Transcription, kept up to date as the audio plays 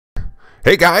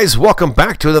Hey guys, welcome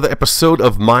back to another episode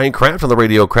of Minecraft on the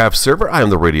RadioCraft server. I am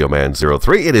the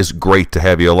RadioMan03. It is great to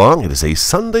have you along. It is a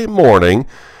Sunday morning,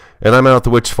 and I'm out at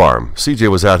the witch farm. CJ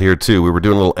was out here too. We were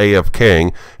doing a little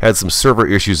AFKing, had some server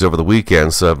issues over the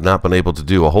weekend, so I've not been able to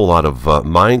do a whole lot of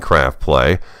Minecraft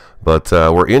play. But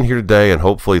we're in here today, and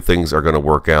hopefully things are going to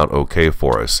work out okay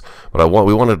for us. But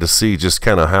we wanted to see just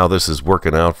kind of how this is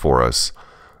working out for us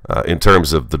in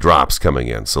terms of the drops coming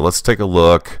in. So let's take a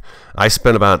look. I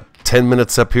spent about 10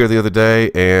 minutes up here the other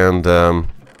day, and oh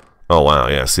wow,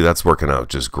 yeah, see, that's working out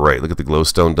just great. Look at the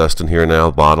glowstone dust in here now,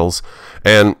 bottles.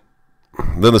 And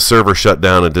then the server shut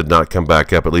down and did not come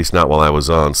back up, at least not while I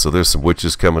was on. So there's some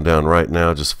witches coming down right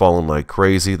now, just falling like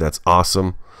crazy. That's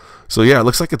awesome. So yeah, it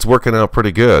looks like it's working out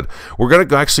pretty good. We're going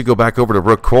to actually go back over to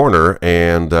Rook Corner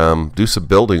and do some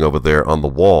building over there on the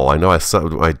wall. I know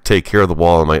I take care of the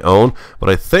wall on my own, but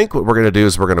I think what we're going to do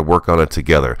is we're going to work on it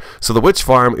together. So the witch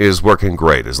farm is working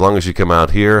great, as long as you come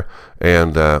out here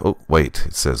and... oh, wait.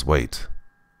 It says wait.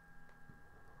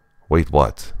 Wait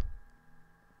what?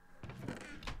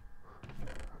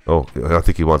 Oh, I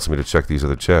think he wants me to check these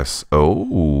other chests.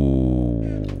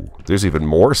 Oh, there's even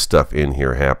more stuff in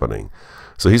here happening.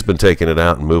 So he's been taking it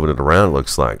out and moving it around, it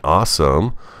looks like.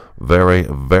 Awesome. Very,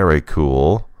 very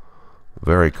cool.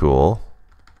 Very cool.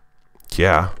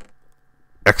 Yeah.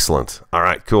 Excellent. All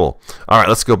right, cool. All right,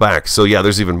 let's go back. So, yeah,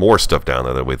 there's even more stuff down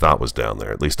there that we thought was down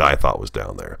there. At least I thought was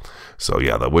down there. So,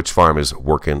 yeah, the witch farm is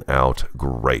working out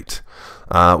great.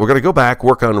 We're going to go back,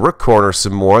 work on Rook Corner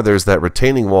some more. There's that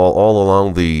retaining wall all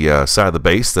along the side of the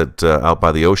base that out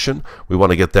by the ocean. We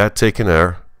want to get that taken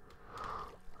there.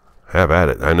 Have at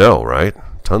it. I know, right?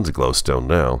 Tons of glowstone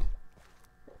now.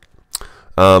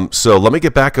 So let me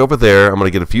get back over there. I'm going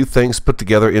to get a few things put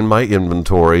together in my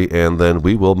inventory, and then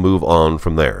we will move on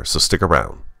from there. So stick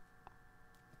around.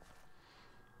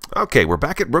 Okay, we're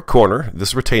back at Rook Corner,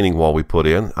 this retaining wall we put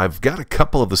in. I've got a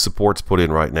couple of the supports put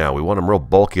in right now. We want them real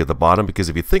bulky at the bottom because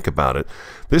if you think about it,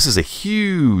 this is a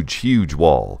huge, huge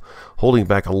wall holding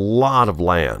back a lot of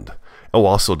land. Oh,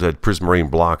 also did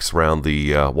prismarine blocks around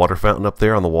the water fountain up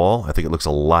there on the wall. I think it looks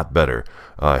a lot better.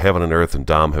 Heaven and Earth and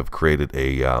Dom have created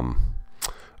a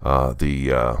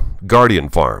the Guardian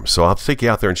farm. So I'll take you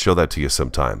out there and show that to you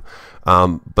sometime.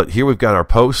 But here we've got our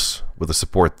posts with the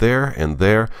support there and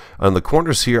there. On the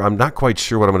corners here, I'm not quite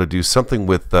sure what I'm going to do. Something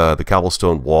with the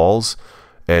cobblestone walls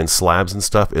and slabs and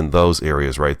stuff in those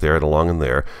areas right there and along in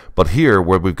there. But here,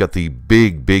 where we've got the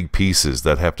big pieces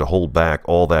that have to hold back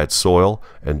all that soil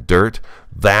and dirt,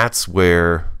 that's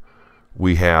where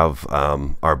we have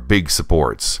our big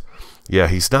supports. Yeah,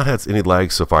 he's not had any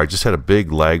lag so far. I just had a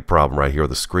big lag problem right here.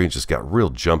 The screen just got real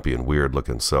jumpy and weird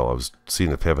looking, so I was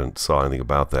seeing if Heaven saw anything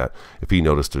about that, if he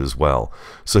noticed it as well.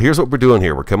 So here's what we're doing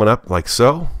here. We're coming up like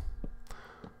so,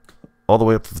 all the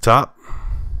way up to the top.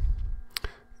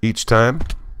 Each time.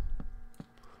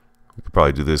 We could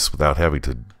probably do this without having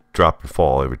to drop and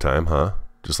fall every time, huh?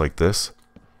 Just like this.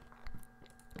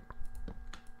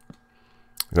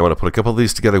 And I want to put a couple of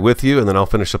these together with you, and then I'll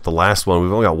finish up the last one.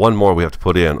 We've only got one more we have to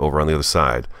put in over on the other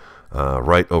side.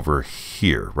 Right over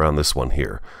here, around this one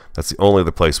here. That's the only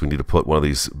other place we need to put one of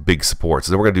these big supports.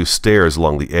 And then we're going to do stairs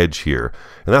along the edge here.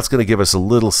 And that's going to give us a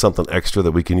little something extra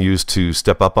that we can use to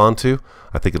step up onto.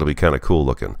 I think it'll be kind of cool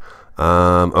looking.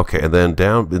 Okay, and then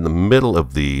down in the middle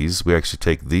of these, we actually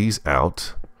take these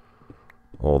out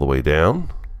all the way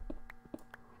down,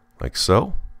 like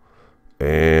so.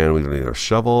 And we need our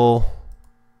shovel.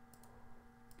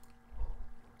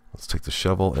 Let's take the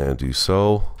shovel and do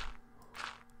so,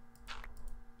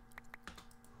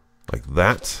 like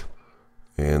that.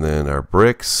 And then our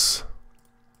bricks,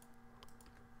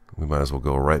 we might as well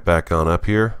go right back on up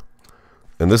here.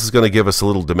 And this is going to give us a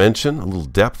little dimension, a little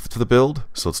depth to the build,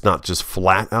 so it's not just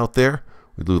flat out there.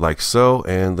 We do like so,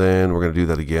 and then we're going to do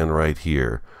that again right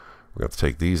here. We're going to have to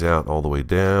take these out all the way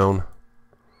down,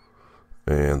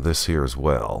 and this here as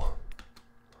well.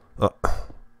 Oh,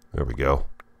 there we go.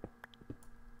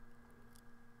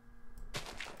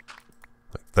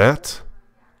 Like that.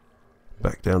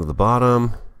 Back down to the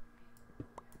bottom,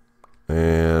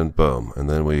 and boom. And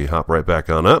then we hop right back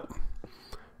on up.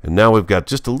 And now we've got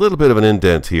just a little bit of an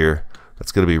indent here.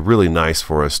 That's going to be really nice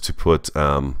for us to put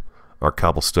our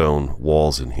cobblestone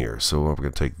walls in here. So we're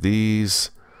going to take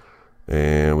these,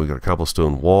 and we've got our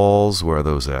cobblestone walls. Where are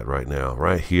those at right now?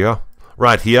 Right here.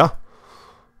 Right here.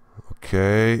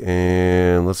 Okay,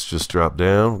 and let's just drop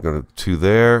down. We're going to two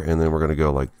there, and then we're going to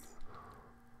go like...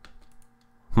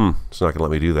 it's not going to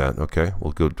let me do that. Okay,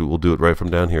 we'll do it right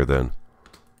from down here then.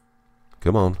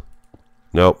 Come on.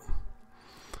 Nope.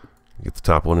 Get the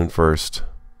top one in first.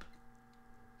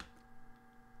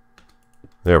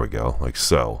 There we go, like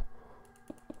so.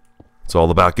 It's all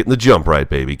about getting the jump right,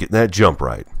 baby. Getting that jump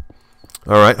right.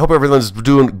 All right. Hope everyone's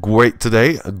doing great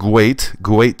today. Great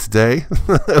today.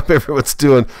 Hope everyone's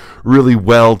doing really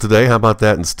well today. How about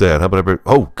that instead? How about everybody?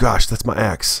 Oh, gosh, that's my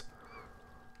axe.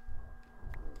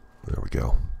 There we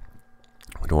go.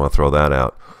 We don't want to throw that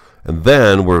out. And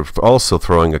then we're also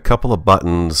throwing a couple of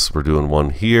buttons. We're doing one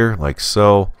here, like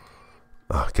so.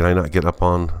 Can I not get up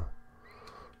on?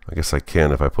 I guess I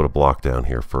can if I put a block down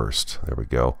here first. There we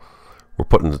go. We're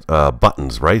putting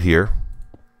buttons right here.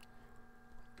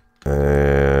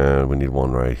 And we need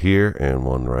one right here and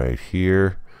one right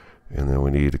here. And then we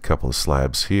need a couple of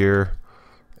slabs here.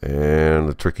 And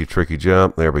the tricky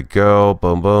jump. There we go.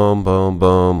 Boom, boom, boom,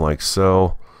 boom, like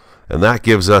so. And that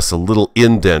gives us a little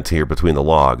indent here between the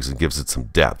logs and gives it some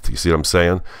depth. You see what I'm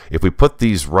saying? If we put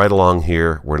these right along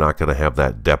here, we're not going to have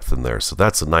that depth in there. So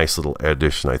that's a nice little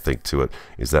addition, I think, to it,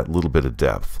 is that little bit of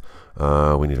depth.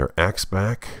 We need our axe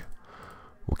back.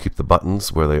 We'll keep the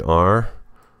buttons where they are.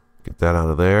 Get that out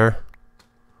of there.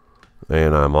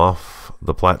 And I'm off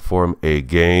the platform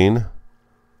again.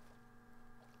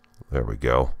 There we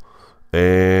go.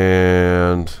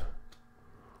 And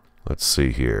let's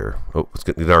see here. Oh, it's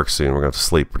getting dark soon. We're going to have to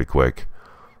sleep pretty quick.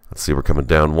 Let's see, we're coming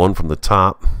down one from the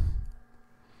top.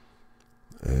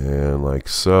 And like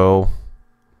so.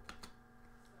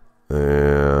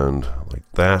 And like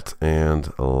that.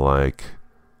 And like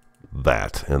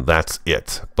that. And that's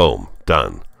it. Boom.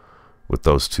 Done with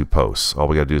those two posts. All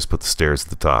we got to do is put the stairs at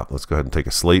the top. Let's go ahead and take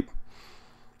a sleep.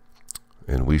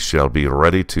 And we shall be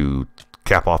ready to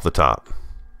cap off the top.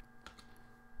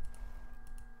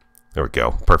 There we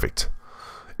go. Perfect.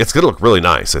 It's going to look really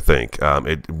nice, I think.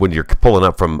 When you're pulling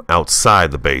up from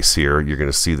outside the base here, you're going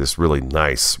to see this really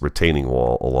nice retaining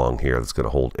wall along here that's going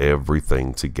to hold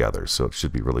everything together. So it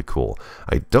should be really cool.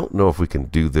 I don't know if we can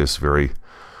do this very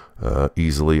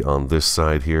easily on this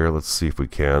side here. Let's see if we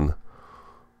can.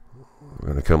 We're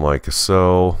going to come like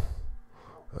so.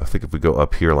 I think if we go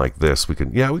up here like this, we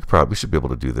can, yeah, we probably should be able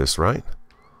to do this, right?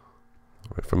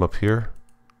 Right from up here.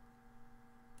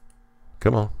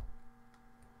 Come on.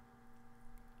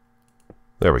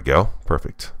 There we go.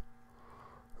 Perfect.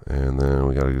 And then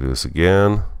we got to do this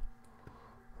again.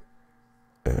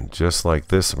 And just like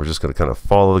this, we're just going to kind of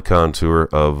follow the contour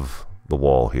of the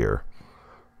wall here.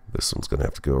 This one's going to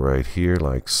have to go right here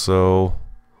like so.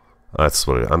 That's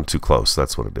what I'm too close.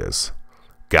 That's what it is.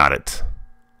 Got it.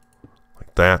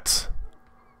 Like that.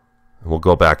 And we'll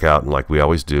go back out and like we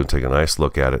always do, take a nice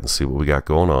look at it and see what we got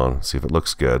going on. See if it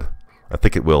looks good. I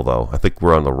think it will though. I think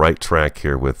we're on the right track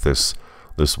here with this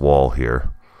wall here.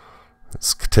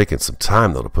 It's taking some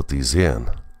time though to put these in.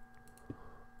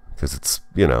 Because it's,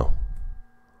 you know,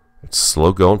 it's a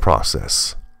slow going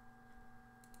process.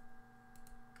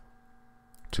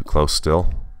 Too close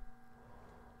still.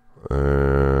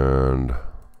 And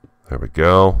there we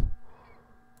go.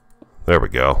 There we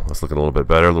go. That's looking a little bit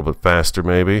better, a little bit faster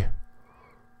maybe.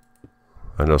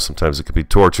 I know sometimes it can be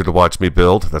torture to watch me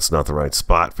build. That's not the right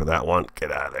spot for that one.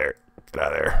 Get out of there. Get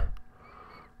out of there.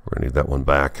 We're going to need that one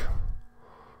back.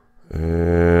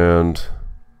 And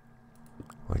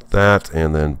like that.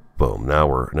 And then boom. Now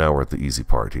we're at the easy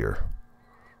part here.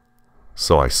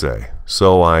 So I say.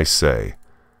 So I say.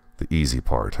 The easy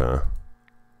part, huh?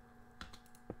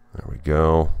 There we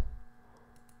go.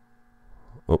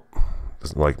 Oh,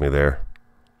 doesn't like me there.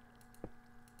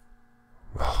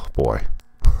 Oh, boy.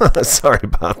 Sorry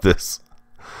about this.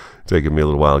 Taking me a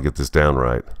little while to get this down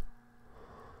right.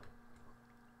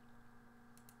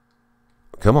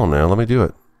 Come on now, let me do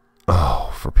it.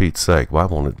 Oh, for Pete's sake, why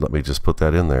won't it let me just put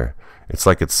that in there? It's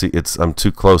like I'm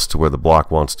too close to where the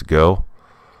block wants to go.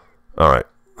 All right.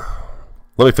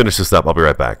 Let me finish this up. I'll be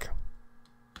right back.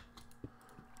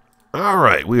 All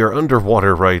right, we are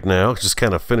underwater right now, just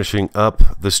kind of finishing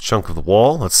up this chunk of the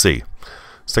wall. Let's see.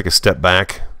 Let's take a step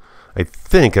back. I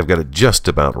think I've got it just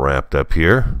about wrapped up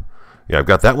here. Yeah, I've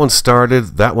got that one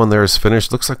started. That one there is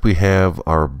finished. Looks like we have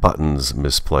our buttons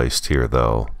misplaced here,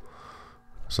 though.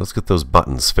 So let's get those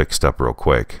buttons fixed up real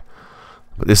quick.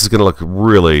 But this is going to look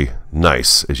really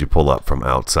nice as you pull up from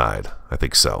outside. I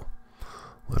think so.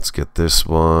 Let's get this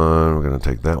one. We're going to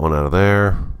take that one out of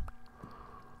there.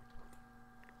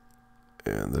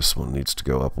 And this one needs to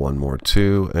go up one more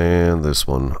too. And this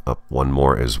one up one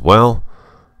more as well.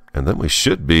 And then we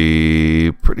should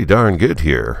be pretty darn good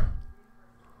here.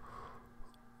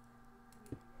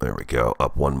 There we go.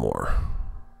 Up one more.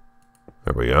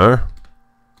 There we are.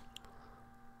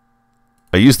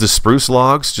 I use the spruce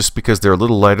logs just because they're a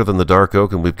little lighter than the dark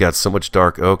oak, and we've got so much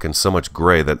dark oak and so much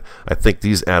gray that I think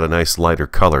these add a nice lighter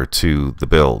color to the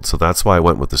build. So that's why I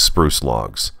went with the spruce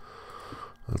logs.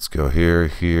 Let's go here,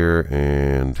 here,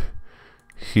 and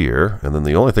here. And then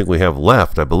the only thing we have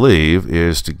left, I believe,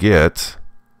 is to get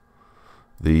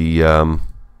the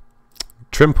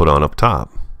trim put on up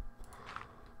top.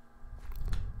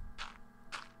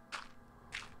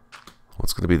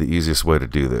 What's going to be the easiest way to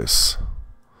do this?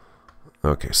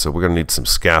 Okay, so we're going to need some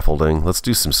scaffolding. Let's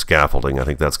do some scaffolding. I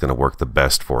think that's going to work the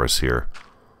best for us here.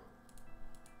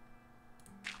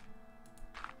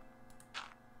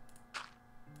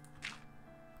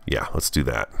 Yeah, let's do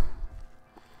that.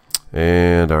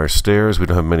 And our stairs, we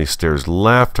don't have many stairs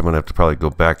left. I'm going to have to probably go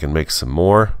back and make some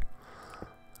more.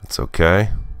 That's okay.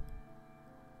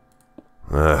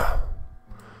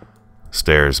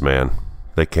 Stairs, man.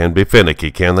 They can be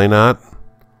finicky, can they not?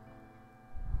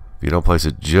 If you don't place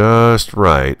it just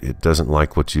right, it doesn't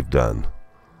like what you've done.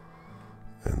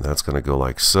 And that's going to go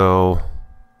like so.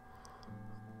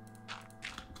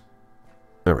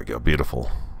 There we go. Beautiful.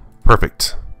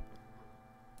 Perfect.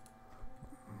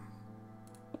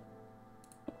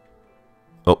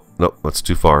 Oh, nope, that's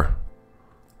too far.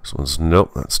 This one's,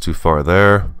 nope, that's too far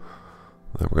there.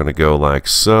 Then we're going to go like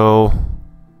so.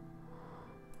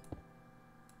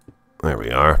 There we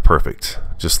are. Perfect.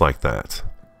 Just like that.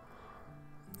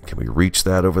 Can we reach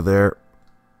that over there?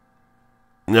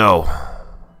 No.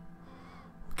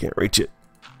 Can't reach it.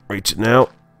 Reach it now.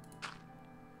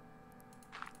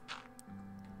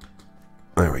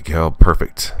 There we go.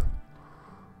 Perfect.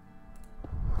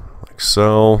 Like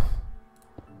so.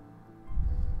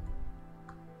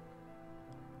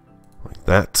 Like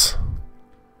that.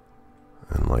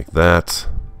 And like that.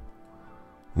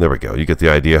 There we go. You get the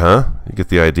idea, huh? You get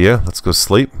the idea? Let's go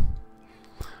sleep.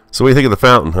 So what do you think of the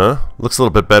fountain, huh? Looks a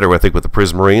little bit better, I think, with the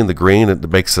prismarine, the green. It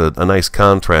makes a nice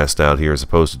contrast out here as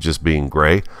opposed to just being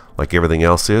gray like everything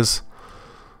else is.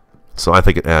 So I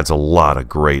think it adds a lot of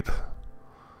great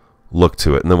look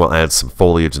to it. And then we'll add some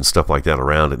foliage and stuff like that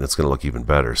around it, and it's going to look even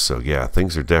better. So yeah,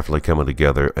 things are definitely coming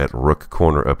together at Rook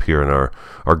Corner up here in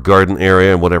our garden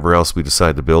area and whatever else we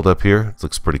decide to build up here. It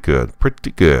looks pretty good.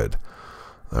 Pretty good.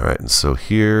 All right, and so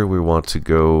here we want to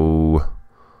go...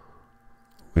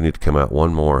 We need to come out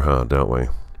one more, huh? Don't we?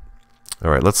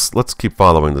 All right, let's keep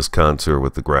following this contour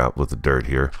with the dirt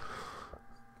here.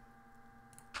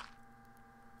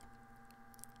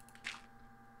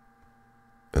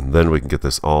 And then we can get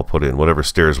this all put in. Whatever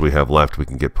stairs we have left, we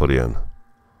can get put in.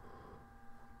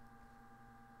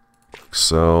 Like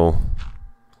so.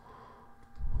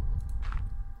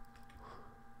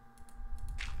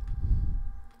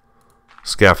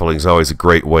 Scaffolding is always a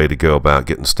great way to go about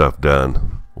getting stuff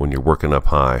done when you're working up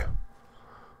high.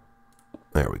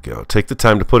 There we go. Take the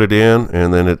time to put it in,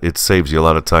 and then it saves you a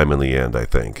lot of time in the end, I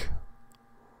think.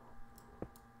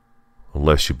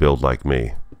 Unless you build like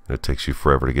me. It takes you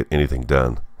forever to get anything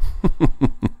done.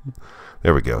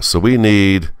 There we go. So we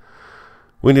need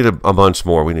a bunch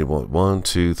more. We need 1,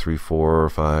 2, 3, 4,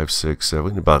 5, 6, 7.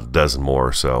 We need about a dozen more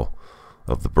or so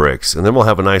of the bricks. And then we'll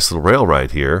have a nice little rail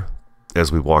right here as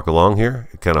we walk along here.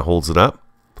 It kind of holds it up,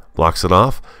 blocks it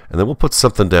off, and then we'll put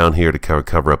something down here to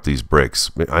cover up these bricks.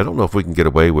 I don't know if we can get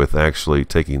away with actually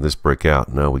taking this brick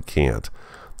out. No, we can't.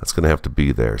 That's going to have to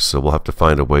be there. So we'll have to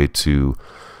find a way to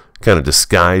kind of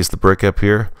disguise the brick up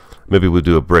here. Maybe we'll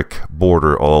do a brick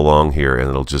border all along here, and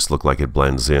it'll just look like it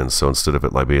blends in. So instead of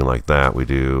it like being like that, we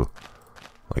do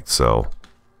like so.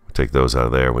 We take those out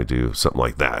of there, and we do something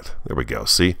like that. There we go.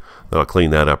 See? That'll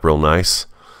clean that up real nice.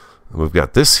 We've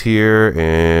got this here,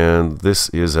 and this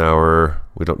is our...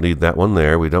 We don't need that one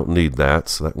there. We don't need that,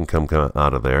 so that can come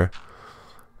out of there.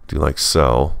 Do like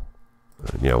so.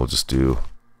 And yeah, we'll just do...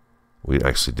 We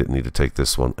actually didn't need to take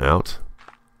this one out.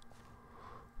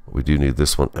 We do need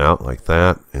this one out like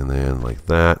that, and then like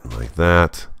that, and like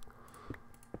that.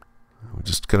 We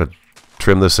just kind of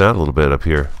trim this out a little bit up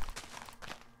here.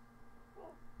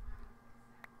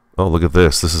 Oh, look at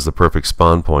this. This is the perfect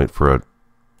spawn point for a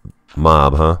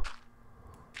mob, huh?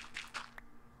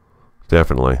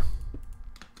 Definitely.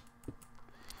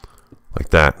 Like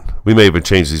that. We may even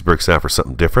change these bricks out for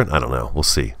something different. I don't know. We'll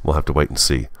see. We'll have to wait and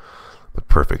see. But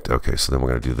perfect. Okay, so then we're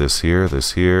going to do this here,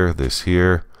 this here, this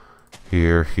here,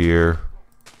 here, here.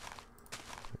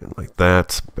 And like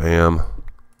that. Bam.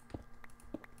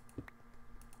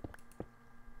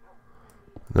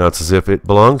 Now it's as if it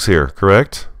belongs here,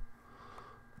 correct?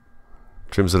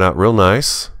 Trims it out real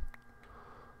nice.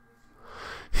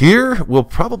 Here, we'll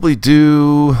probably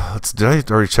do... Did I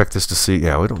already check this to see?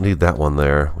 Yeah, we don't need that one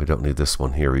there. We don't need this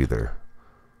one here either.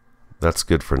 That's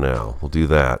good for now. We'll do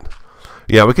that.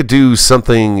 Yeah, we could do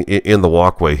something in the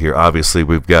walkway here. Obviously,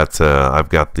 we've got... I've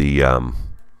got the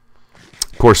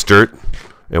coarse dirt,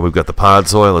 and we've got the pod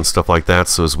soil and stuff like that.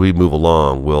 So as we move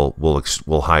along,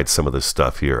 we'll hide some of this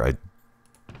stuff here.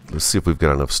 Let's see if we've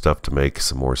got enough stuff to make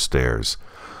some more stairs.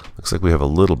 Looks like we have a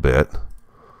little bit.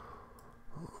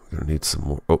 We're going to need some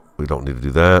more. Oh, we don't need to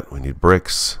do that. We need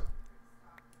bricks.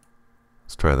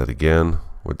 Let's try that again.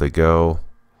 Where'd they go?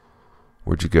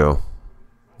 Where'd you go?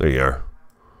 There you are.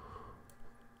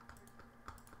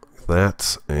 Like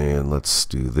that. And let's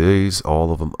do these.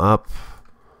 All of them up.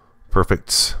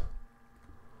 Perfect.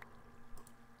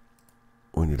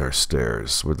 We need our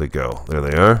stairs. Where'd they go? There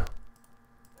they are.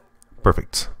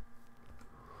 Perfect.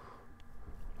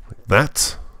 Like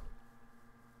that.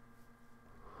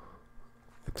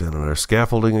 Get down on our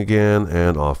scaffolding again,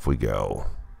 and off we go.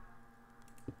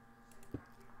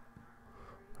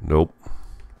 Nope.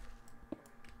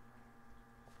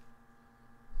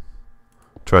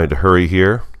 Trying to hurry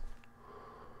here.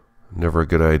 Never a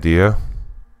good idea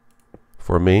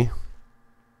for me.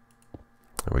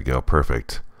 There we go.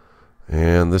 Perfect.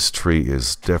 And this tree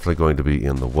is definitely going to be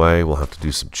in the way. We'll have to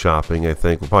do some chopping, I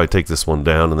think. We'll probably take this one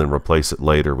down and then replace it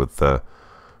later with a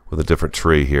different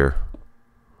tree here.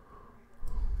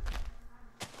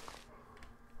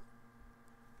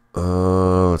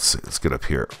 Let's see. Let's get up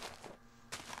here.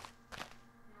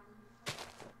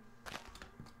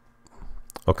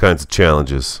 All kinds of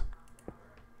challenges.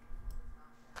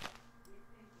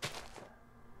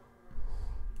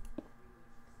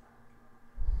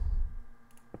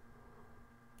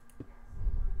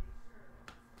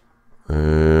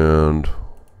 And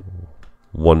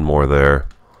one more there.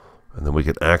 And then we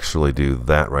can actually do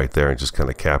that right there and just kind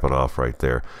of cap it off right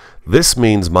there. This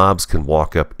means mobs can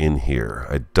walk up in here.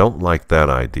 I don't like that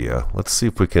idea. Let's see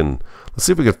if we can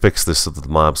fix this so that the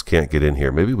mobs can't get in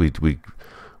here. Maybe we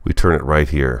turn it right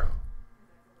here.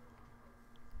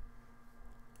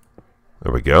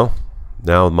 There we go.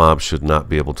 Now the mob should not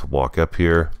be able to walk up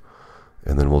here.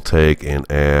 And then we'll take and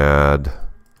add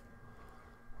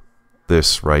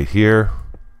this right here,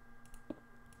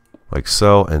 like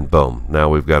so, and boom. Now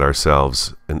we've got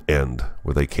ourselves an end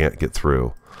where they can't get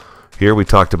through. Here we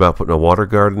talked about putting a water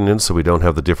garden in so we don't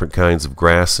have the different kinds of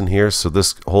grass in here. So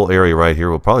this whole area right here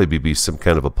will probably be some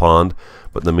kind of a pond,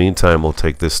 but in the meantime we'll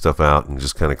take this stuff out and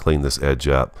just kind of clean this edge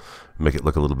up and make it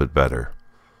look a little bit better.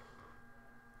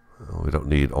 We don't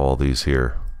need all these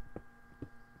here.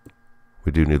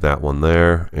 We do need that one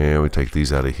there, and we take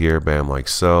these out of here, bam, like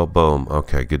so, boom.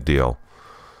 Okay, good deal.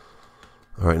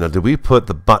 All right, now did we put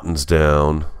the buttons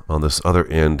down on this other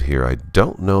end here? I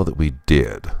don't know that we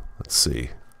did. Let's see.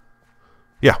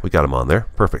 Yeah, we got them on there.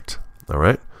 Perfect. All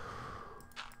right.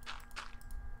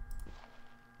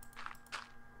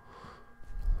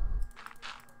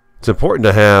 It's important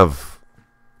to have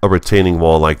a retaining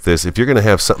wall like this. If you're going to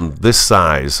have something this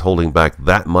size holding back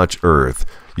that much earth,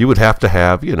 you would have to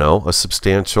have, you know, a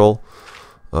substantial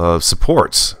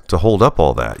supports to hold up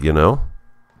all that, you know.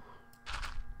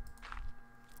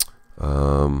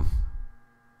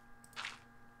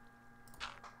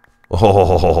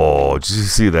 Oh, did you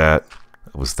see that?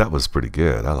 That was pretty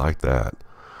good. I like that.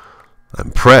 I'm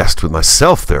impressed with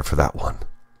myself there for that one.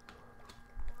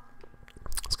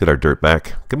 Let's get our dirt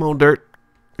back. Come on, dirt.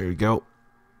 There you go.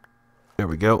 There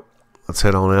we go. Let's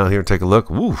head on out here and take a look.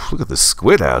 Woo, look at this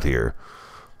squid out here.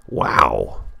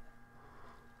 Wow.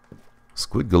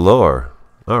 Squid galore.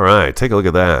 All right, take a look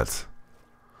at that.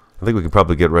 I think we can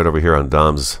probably get right over here on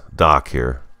Dom's dock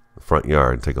here, the front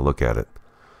yard, and take a look at it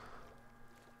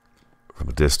from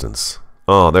a distance.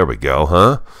 Oh, there we go,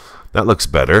 huh? That looks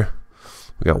better.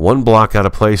 We got one block out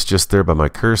of place just there by my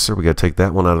cursor. We got to take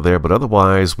that one out of there, but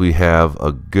otherwise we have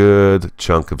a good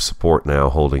chunk of support now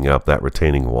holding up that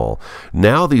retaining wall.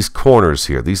 Now these corners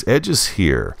here, these edges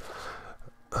here,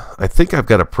 I think I've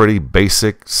got a pretty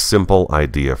basic, simple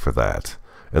idea for that.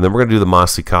 And then we're going to do the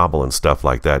mossy cobble and stuff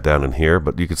like that down in here.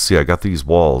 But you can see I got these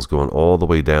walls going all the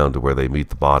way down to where they meet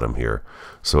the bottom here.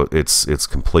 So it's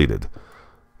completed.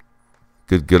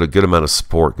 A good amount of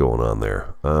support going on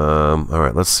there. All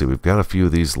right, let's see. We've got a few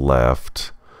of these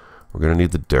left. We're going to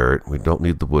need the dirt. We don't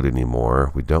need the wood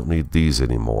anymore. We don't need these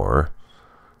anymore.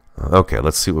 Okay,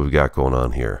 let's see what we've got going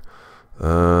on here.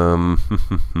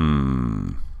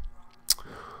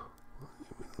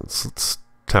 Let's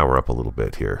tower up a little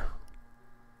bit here.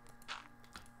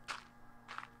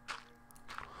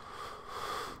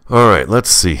 All right, let's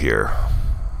see here.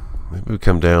 Maybe we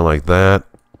come down like that.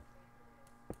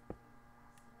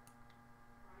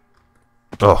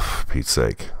 Oh, for Pete's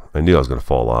sake. I knew I was going to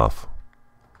fall off.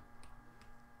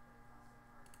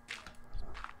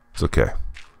 It's okay.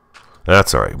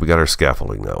 That's all right. We got our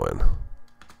scaffolding now in.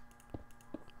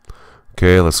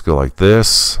 Okay, let's go like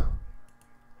this.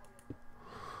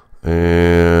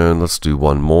 And let's do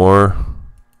one more.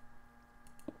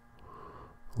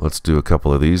 Let's do a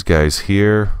couple of these guys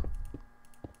here.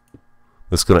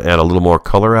 This is going to add a little more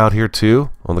color out here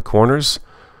too on the corners.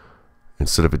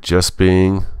 instead of it just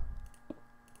being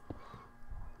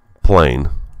plain,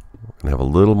 we're going to have a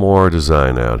little more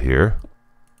design out here.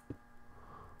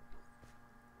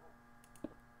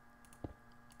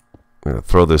 I'm going to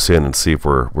throw this in and see if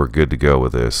we're good to go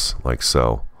with this, like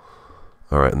so.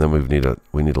 All right, and then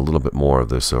we need a little bit more of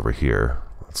this over here.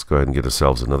 Let's go ahead and get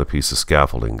ourselves another piece of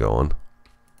scaffolding going.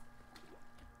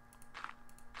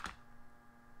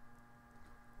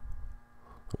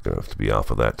 We're going to have to be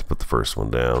off of that to put the first one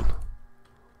down.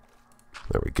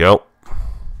 There we go.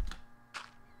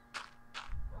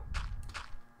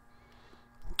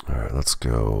 All right, let's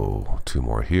go 2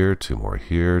 more here, 2 more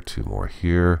here, 2 more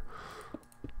here.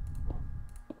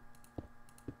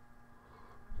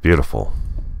 Beautiful.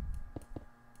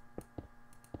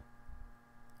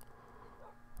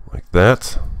 Like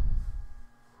that.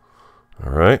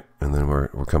 All right, and then we're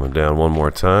coming down one more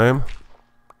time.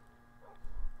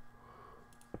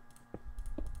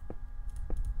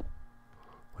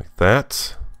 Like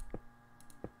that.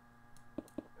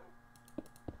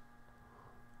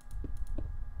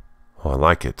 Oh, I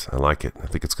like it. I like it. I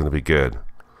think it's going to be good.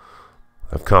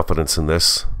 I have confidence in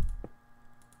this.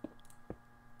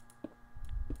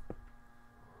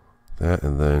 That,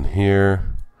 and then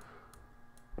here,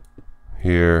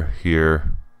 here,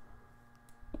 here,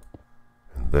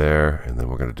 and there, and then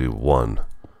we're going to do 1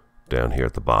 down here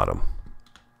at the bottom.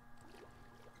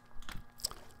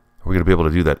 We're going to be able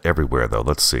to do that everywhere, though.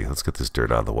 Let's see. Let's get this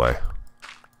dirt out of the way.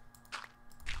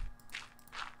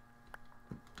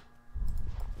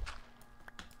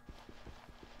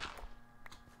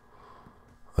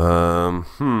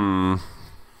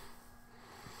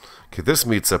 Okay, this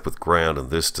meets up with ground and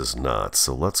this does not.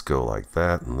 So let's go like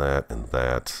that and that and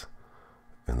that.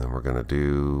 And then we're going to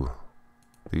do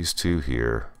these 2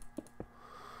 here.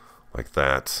 Like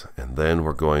that. And then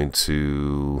we're going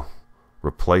to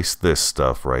replace this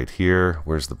stuff right here.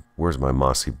 Where's my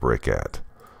mossy brick at?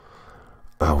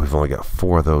 Oh, we've only got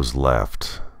 4 of those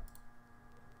left.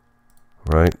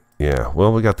 Right? Yeah.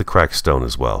 Well, we got the cracked stone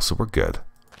as well, so we're good.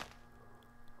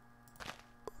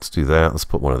 Let's do that. Let's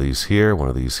put one of these here, one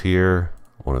of these here,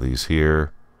 one of these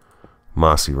here.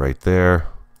 Mossy right there.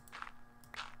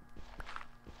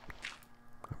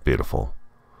 Beautiful.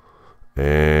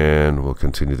 And we'll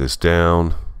continue this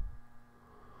down.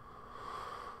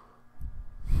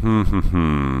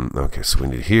 Okay, so we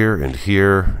need here and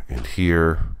here and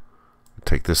here.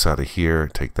 Take this out of here,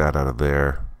 take that out of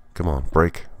there. Come on,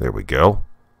 break. There we go.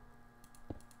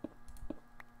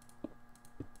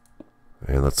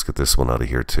 And let's get this one out of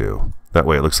here too. That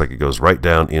way it looks like it goes right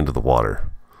down into the water.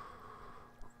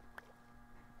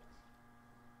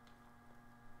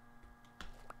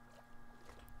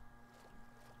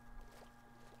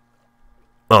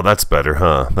 Oh, that's better,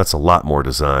 huh? That's a lot more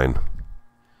design.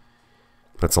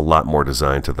 That's a lot more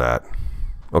design to that.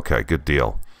 Okay, good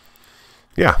deal.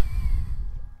 Yeah.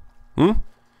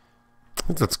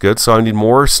 That's good. So I need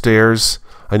more stairs,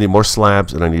 I need more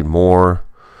slabs, and I need more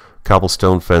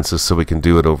cobblestone fences so we can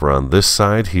do it over on this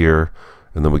side here,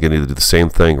 and then we're going to do the same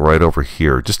thing right over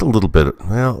here. Just a little bit.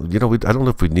 Well, you know, I don't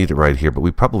know if we need it right here, but we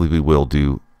probably will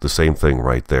do the same thing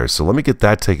right there. So let me get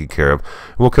that taken care of,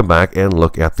 and we'll come back and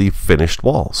look at the finished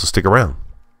wall. So stick around.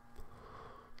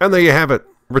 And there you have it.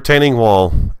 Retaining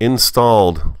wall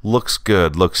installed. Looks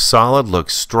good, looks solid,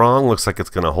 looks strong, looks like it's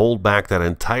going to hold back that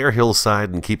entire hillside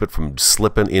and keep it from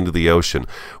slipping into the ocean.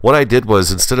 What I did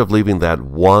was, instead of leaving that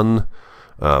one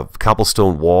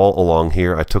cobblestone wall along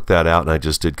here, I took that out and I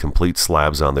just did complete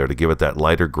slabs on there to give it that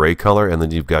lighter gray color. And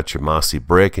then you've got your mossy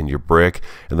brick and your brick,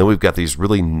 and then we've got these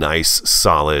really nice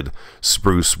solid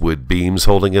spruce wood beams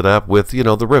holding it up with, you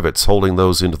know, the rivets holding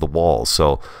those into the wall.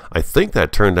 So I think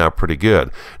that turned out pretty good.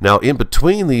 Now in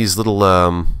between these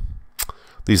little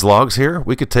these logs here,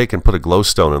 we could take and put a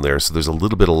glowstone in there so there's a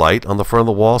little bit of light on the front of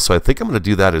the wall. So I think I'm going to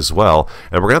do that as well.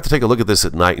 And we're going to have to take a look at this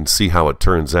at night and see how it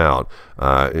turns out.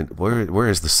 Where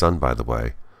is the sun, by the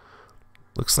way?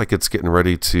 Looks like it's getting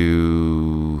ready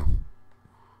to...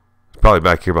 probably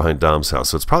back here behind Dom's house.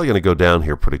 So it's probably going to go down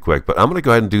here pretty quick. But I'm going to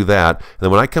go ahead and do that. And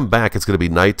then when I come back, it's going to be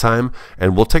nighttime.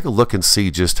 And we'll take a look and see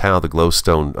just how the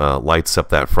glowstone lights up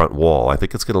that front wall. I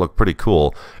think it's going to look pretty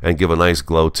cool and give a nice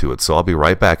glow to it. So I'll be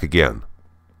right back again.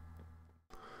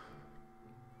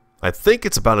 I think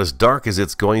it's about as dark as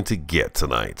it's going to get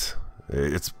tonight.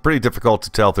 It's pretty difficult to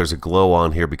tell if there's a glow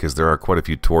on here because there are quite a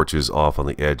few torches off on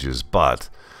the edges, but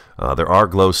there are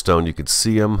glowstone. You can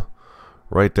see them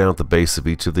right down at the base of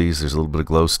each of these. There's a little bit of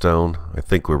glowstone. I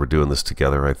think we were doing this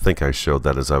together. I think I showed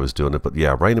that as I was doing it, but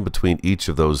yeah, right in between each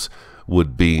of those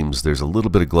wood beams. There's a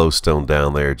little bit of glowstone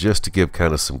down there just to give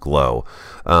kind of some glow.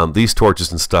 These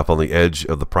torches and stuff on the edge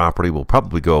of the property will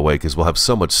probably go away because we'll have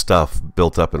so much stuff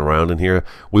built up and around in here.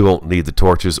 We won't need the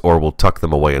torches, or we'll tuck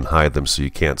them away and hide them so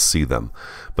you can't see them.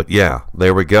 But yeah,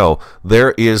 there we go.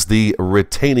 There is the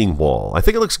retaining wall. I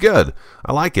think it looks good.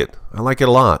 I like it. I like it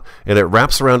a lot. And it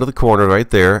wraps around to the corner right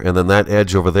there, and then that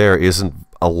edge over there isn't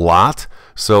a lot,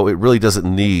 so it really doesn't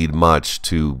need much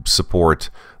to support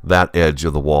that edge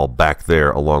of the wall back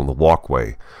there along the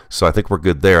walkway. So I think we're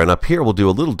good there. And up here we'll do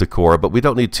a little decor, but we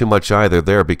don't need too much either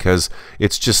there because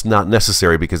it's just not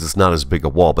necessary because it's not as big a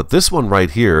wall. But this one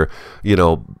right here, you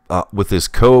know, with this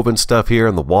cove and stuff here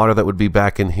and the water that would be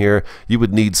back in here, you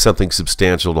would need something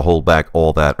substantial to hold back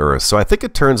all that earth. So I think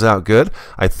it turns out good.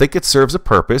 I think it serves a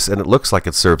purpose, and it looks like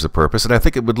it serves a purpose, and I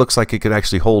think it looks like it could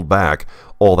actually hold back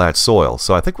all that soil.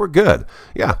 So I think we're good.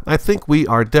 Yeah, I think we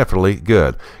are definitely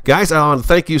good. Guys, I want to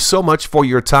thank you so much for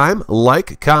your time.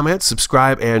 Like, comment,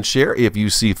 subscribe, and share if you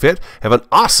see fit. Have an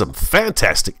awesome,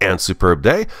 fantastic, and superb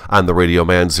day. I'm the Radio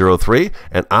Man 03,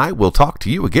 and I will talk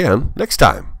to you again next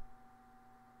time.